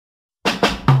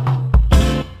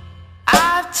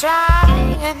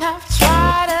tried and I've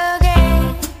tried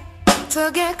again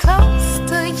to get close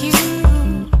to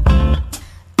you.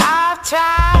 I've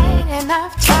tried and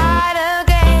I've tried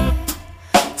again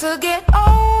to get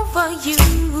over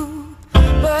you,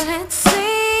 but it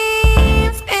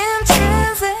seems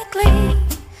intrinsically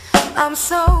I'm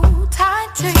so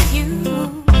tied to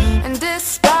you. And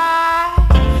despite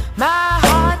my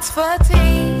heart's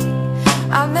fatigue,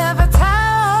 I'll never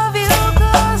tire of you,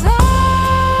 'cause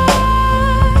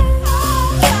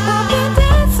I'll be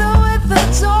dancing with the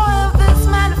joy of this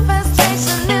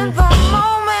manifestation in the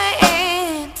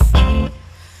moment.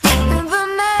 In the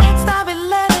next I'll be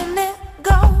letting it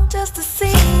go just to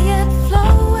see it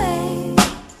flow away.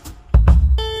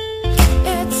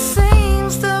 It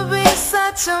seems to be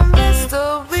such a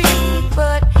mystery,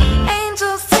 but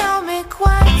angels tell me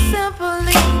quite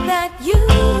simply that you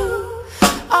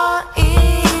are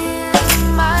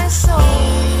in my soul.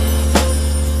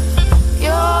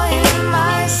 You're in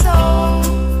my soul.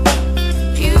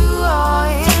 You are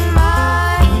in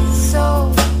my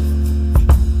soul.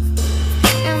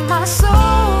 In my soul.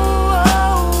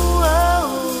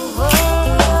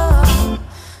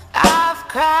 I've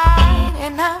cried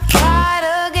and I've cried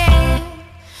again,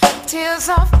 tears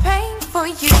of pain for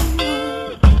you.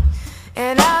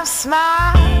 And I've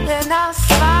smiled and I'll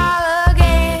smile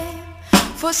again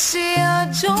for sheer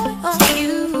joy of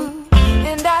you.